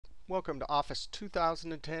Welcome to Office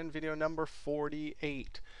 2010 video number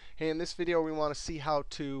 48. Hey, in this video we want to see how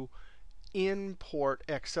to import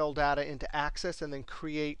Excel data into Access and then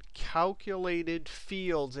create calculated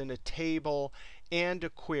fields in a table and a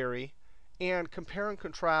query, and compare and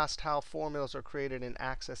contrast how formulas are created in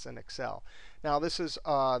Access and Excel. Now this is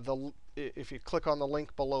if you click on the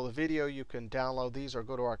link below the video, you can download these or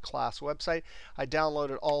go to our class website. I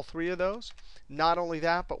downloaded all three of those. Not only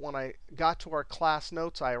that, but when I got to our class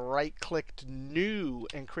notes, I right-clicked New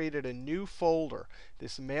and created a new folder.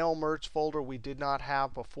 This mail merge folder we did not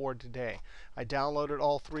have before today. I downloaded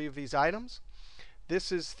all three of these items. This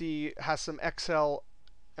has some Excel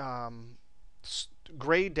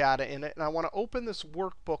grade data in it, and I want to open this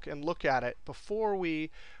workbook and look at it before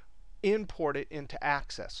we import it into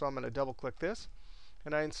Access. So I'm going to double click this,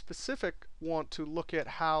 and I in specific want to look at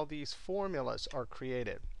how these formulas are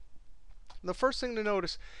created. The first thing to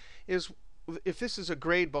notice is if this is a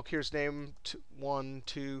grade book, here's name 1,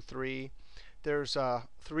 2, 3. There's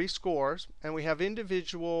 3 scores, and we have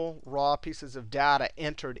individual raw pieces of data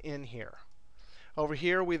entered in here. Over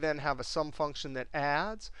here, we then have a sum function that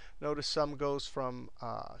adds. Notice sum goes from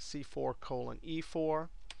C4 colon E4.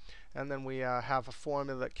 And then we have a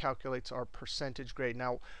formula that calculates our percentage grade.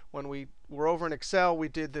 Now, when we were over in Excel, we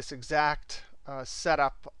did this exact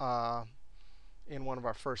setup in one of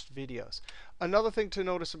our first videos. Another thing to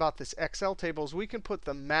notice about this Excel table is we can put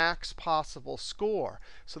the max possible score.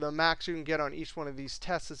 So the max you can get on each one of these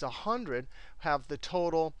tests is 100, have the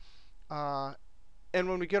total. And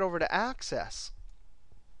when we get over to Access,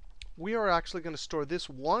 we are actually going to store this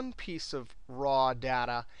one piece of raw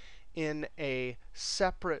data in a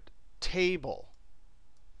separate table.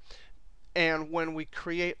 And when we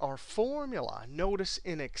create our formula, notice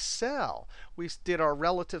in Excel, we did our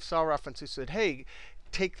relative cell reference. We said, hey,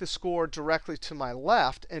 take the score directly to my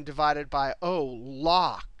left and divide it by O,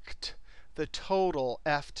 locked the total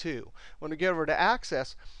F2. When we get over to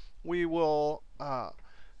Access, we will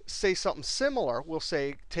say something similar. We'll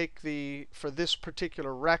say for this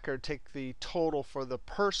particular record, take the total for the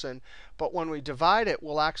person. But when we divide it,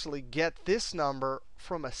 we'll actually get this number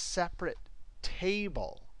from a separate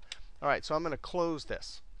table. All right, so I'm going to close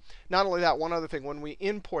this. Not only that, one other thing. When we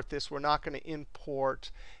import this, we're not going to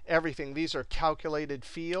import everything. These are calculated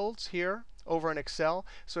fields here over in Excel.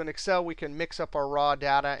 So in Excel, we can mix up our raw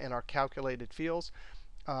data and our calculated fields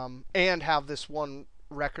and have this one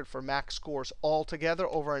record for max scores all together.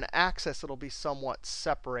 Over in Access, it'll be somewhat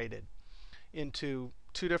separated into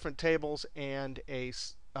 2 different tables and a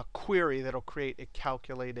query that'll create a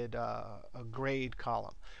calculated a grade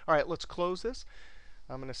column. All right, let's close this.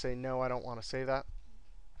 I'm going to say no, I don't want to say that.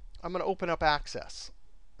 I'm going to open up Access.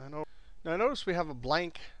 Now notice we have a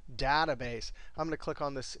blank database. I'm going to click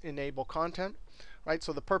on this Enable Content. Right,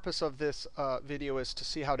 so the purpose of this video is to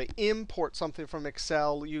see how to import something from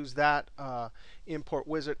Excel, use that import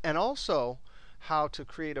wizard, and also how to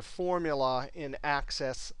create a formula in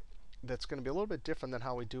Access that's going to be a little bit different than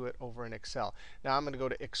how we do it over in Excel. Now I'm going to go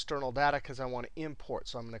to External Data because I want to import.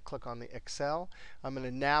 So I'm going to click on the Excel. I'm going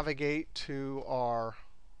to navigate to our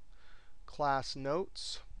class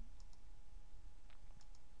notes.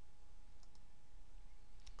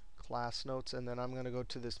 Class notes, and then I'm going to go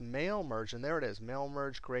to this mail merge, and there it is, mail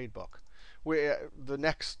merge gradebook. The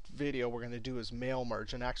next video we're going to do is mail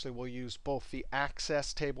merge, and actually we'll use both the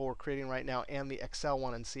Access table we're creating right now and the Excel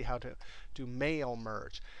one and see how to do mail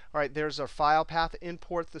merge. All right, there's our file path.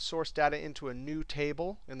 Import the source data into a new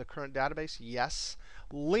table in the current database. Yes.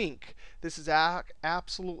 Link. This is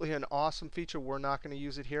absolutely an awesome feature. We're not going to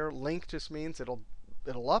use it here. Link just means it'll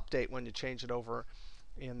update when you change it over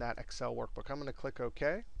in that Excel workbook. I'm going to click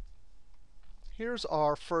OK. Here's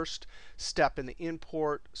our first step in the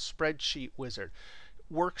import spreadsheet wizard.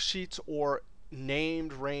 Worksheets or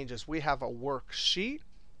named ranges. We have a worksheet.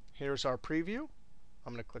 Here's our preview.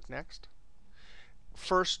 I'm going to click Next.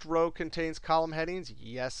 First row contains column headings.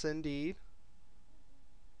 Yes, indeed.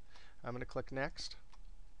 I'm going to click Next.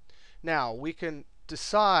 Now, we can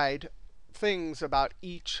decide things about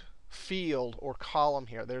each field or column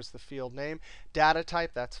here. There's the field name. Data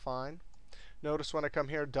type, that's fine. Notice when I come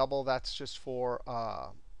here, double, that's just for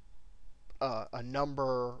a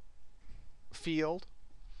number field.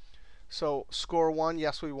 So score 1,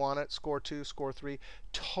 yes, we want it. Score 2, score 3.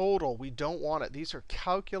 Total, we don't want it. These are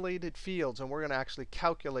calculated fields, and we're going to actually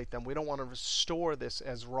calculate them. We don't want to store this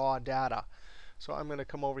as raw data. So I'm going to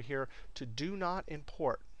come over here to Do Not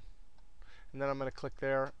Import. And then I'm going to click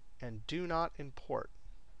there and Do Not Import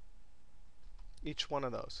each one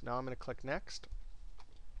of those. Now I'm going to click Next.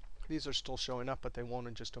 These are still showing up, but they won't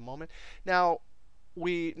in just a moment. Now,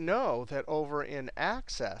 we know that over in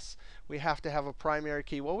Access, we have to have a primary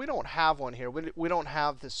key. Well, we don't have one here. We don't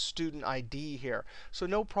have the student ID here. So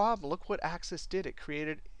no problem. Look what Access did. It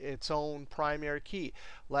created its own primary key.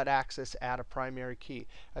 Let Access add a primary key.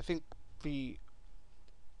 I think the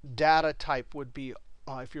data type would be,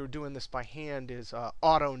 if you were doing this by hand, is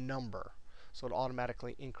auto number. So it'll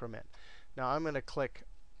automatically increment. Now I'm going to click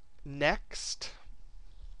Next.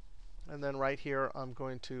 And then right here, I'm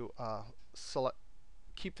going to select,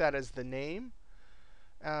 keep that as the name.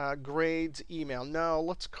 Grades, email. No,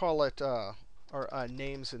 let's call it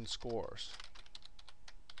names and scores.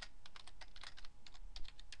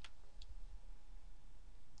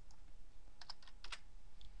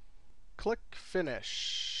 Click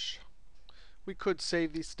Finish. We could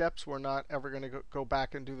save these steps. We're not ever going to go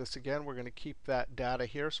back and do this again. We're going to keep that data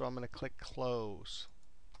here. So I'm going to click Close.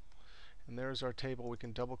 And there's our table. We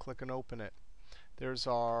can double click and open it. There's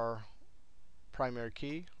our primary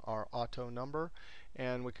key, our auto number,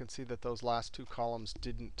 and we can see that those last two columns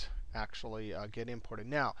didn't actually get imported.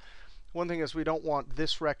 Now, one thing is we don't want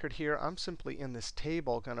this record here. I'm simply in this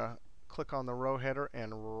table going to click on the row header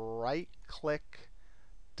and right-click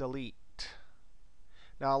Delete.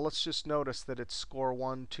 Now let's just notice that it's score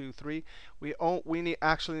 1, 2, 3. We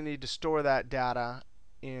actually need to store that data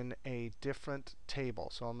in a different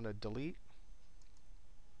table. So I'm going to delete.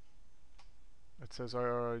 It says,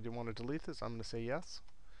 do you want to delete this? I'm going to say yes.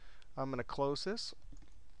 I'm going to close this.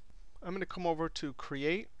 I'm going to come over to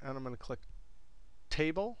Create, and I'm going to click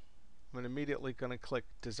Table. I'm immediately going to click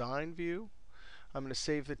Design View. I'm going to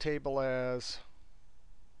save the table as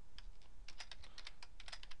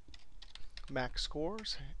max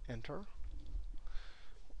scores. Enter.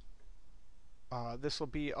 This will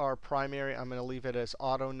be our primary. I'm going to leave it as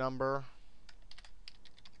auto number.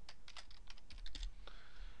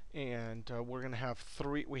 And we're going to have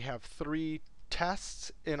three. We have three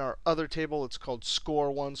tests in our other table. It's called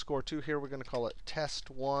score 1, score 2. Here we're going to call it test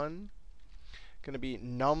 1. Going to be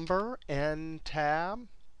number n tab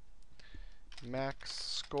max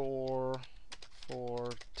score for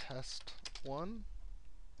test 1.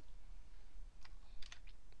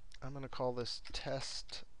 I'm going to call this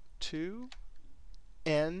test 2.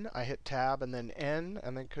 N, I hit tab and then N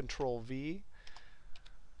and then control V.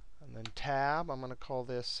 And then tab, I'm going to call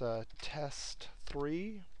this test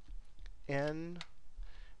 3. N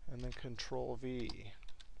and then control V.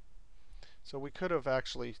 So we could have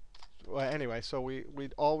actually, well, anyway, so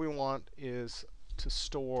all we want is to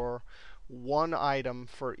store one item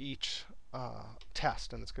for each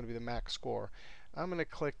test, and it's going to be the max score. I'm going to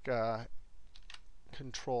click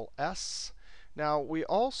Control S. Now we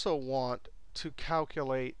also want to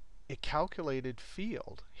calculate a calculated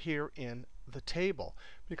field here in the table,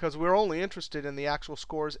 because we're only interested in the actual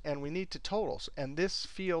scores and we need to totals. And this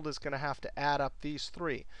field is going to have to add up these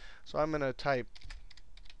three. So I'm going to type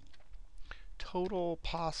total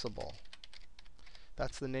possible.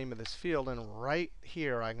 That's the name of this field. And right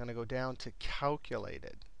here, I'm going to go down to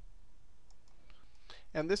calculated.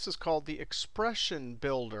 And this is called the expression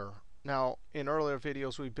builder. Now, in earlier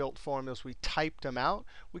videos, we built formulas. We typed them out.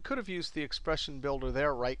 We could have used the expression builder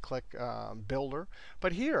there, right-click builder.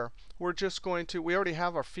 But here, we're just going to, we already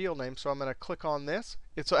have our field name, so I'm going to click on this.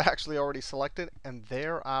 It's actually already selected, and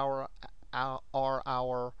there are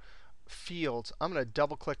our fields. I'm going to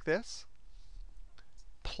double-click this,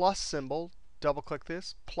 plus symbol, double-click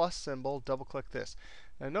this, plus symbol, double-click this.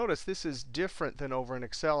 Now notice this is different than over in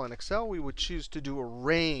Excel. In Excel, we would choose to do a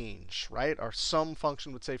range, right? Our sum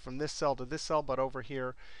function would say from this cell to this cell. But over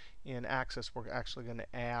here in Access, we're actually going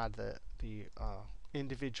to add the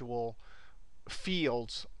individual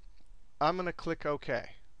fields. I'm going to click OK.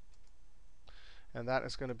 And that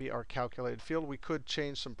is going to be our calculated field. We could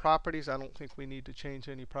change some properties. I don't think we need to change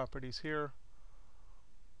any properties here.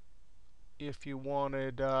 If you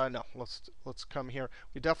wanted, no, let's come here.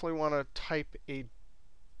 We definitely want to type a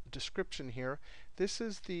description here. This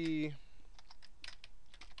is the,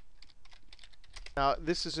 now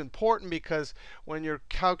this is important because when you're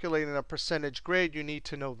calculating a percentage grade, you need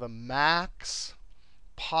to know the max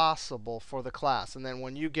possible for the class. And then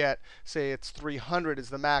when you get, say it's 300 is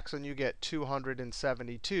the max, and you get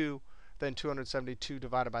 272, then 272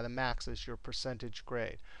 divided by the max is your percentage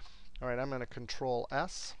grade. All right, I'm going to Control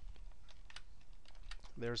S.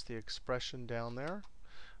 There's the expression down there.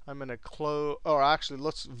 I'm going to close, or actually,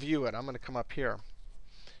 let's view it. I'm going to come up here.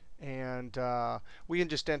 And we can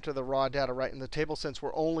just enter the raw data right in the table since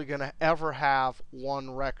we're only going to ever have one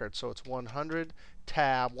record. So it's 100,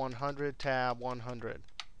 tab, 100, tab, 100.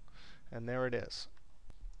 And there it is.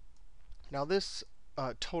 Now this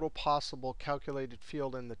total possible calculated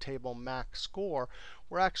field in the table max score,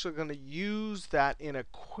 we're actually going to use that in a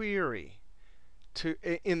query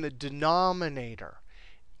in the denominator.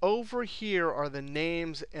 Over here are the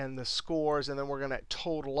names and the scores, and then we're going to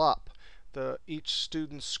total up each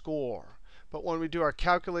student's score. But when we do our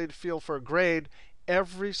calculated field for a grade,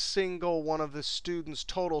 every single one of the students'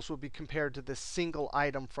 totals will be compared to the single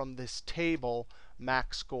item from this table,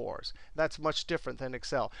 max scores. That's much different than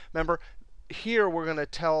Excel. Remember, here we're going to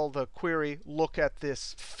tell the query, look at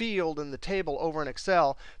this field in the table. Over in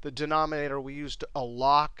Excel, the denominator, we used a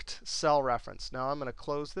locked cell reference. Now I'm going to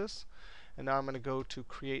close this. And now I'm going to go to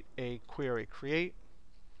create a query. Create,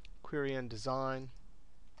 query and design.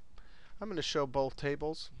 I'm going to show both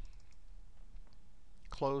tables.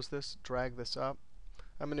 Close this, drag this up.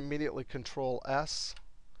 I'm going to immediately Control S.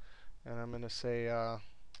 And I'm going to say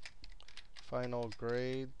final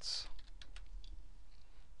grades.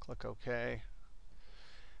 Click OK.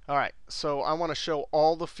 All right, so I want to show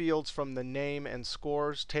all the fields from the name and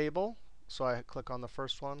scores table. So I click on the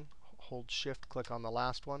first one, hold Shift, click on the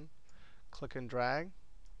last one. Click and drag.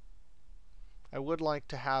 I would like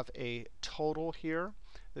to have a total here.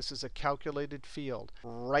 This is a calculated field.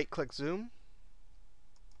 Right-click Zoom.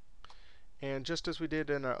 And just as we did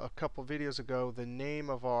in a couple videos ago, the name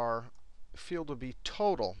of our field will be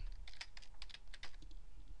total.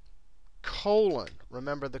 Colon.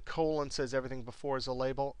 Remember, the colon says everything before is a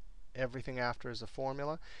label, everything after is a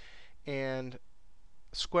formula. And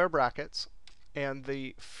square brackets. And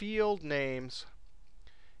the field names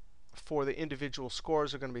for the individual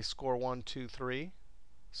scores are going to be score 1, 2, 3.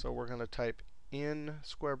 So we're going to type in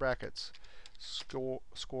square brackets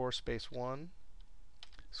score space 1,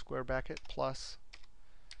 square bracket plus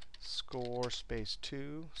score space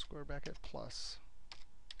 2, square bracket plus.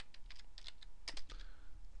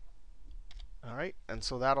 All right, and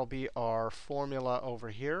so that'll be our formula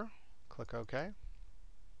over here. Click OK.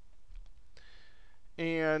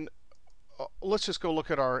 And let's just go look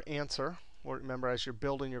at our answer. Remember, as you're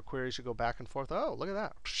building your queries, you go back and forth. Oh, look at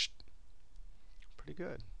that. Pretty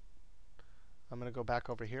good. I'm going to go back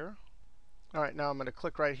over here. All right, now I'm going to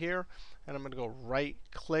click right here, and I'm going to go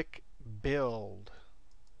right-click Build.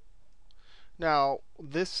 Now,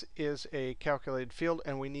 this is a calculated field,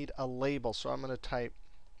 and we need a label. So I'm going to type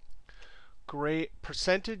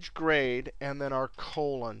percentage grade, and then our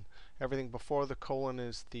colon. Everything before the colon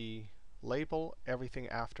is the label. Everything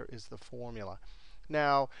after is the formula.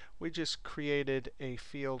 Now, we just created a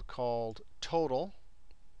field called total.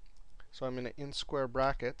 So I'm going to in square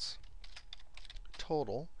brackets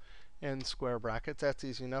total, in square brackets. That's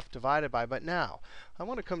easy enough, divided by. But now, I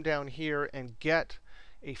want to come down here and get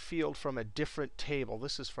a field from a different table.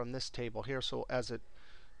 This is from this table here. So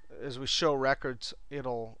as we show records,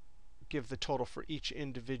 it'll give the total for each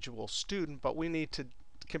individual student. But we need to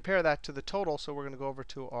compare that to the total. So we're going to go over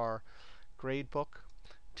to our gradebook,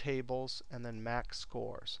 tables, and then max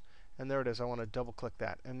scores. And there it is. I want to double click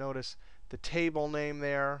that. And notice the table name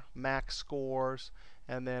there, max scores,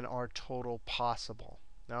 and then our total possible.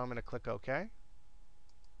 Now I'm going to click OK.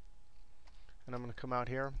 And I'm going to come out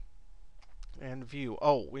here and view.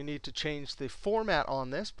 Oh, we need to change the format on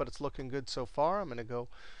this, but it's looking good so far. I'm going to go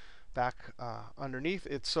back underneath.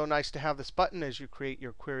 It's so nice to have this button as you create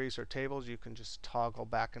your queries or tables. You can just toggle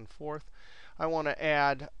back and forth. I want to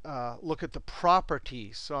add, look at the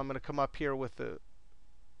properties. So I'm going to come up here with the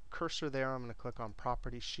cursor there. I'm going to click on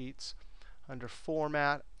Property Sheets. Under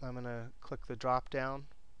Format, I'm going to click the drop down.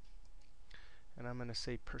 And I'm going to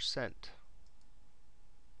say percent.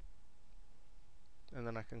 And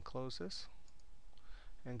then I can close this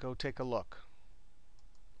and go take a look.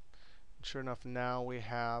 And sure enough, now we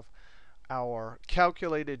have our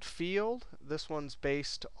calculated field. This one's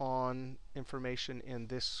based on information in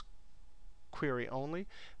this query only.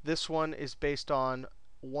 This one is based on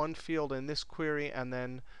one field in this query and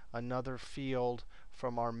then another field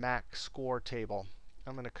from our max score table.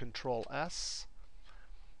 I'm going to Control S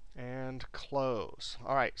and close.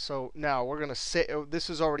 All right, so now we're going to save. This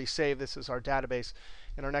is already saved. This is our database.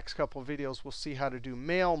 In our next couple of videos, we'll see how to do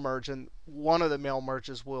mail merge. And one of the mail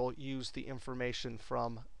merges will use the information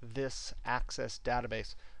from this Access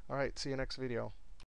database. All right, see you next video.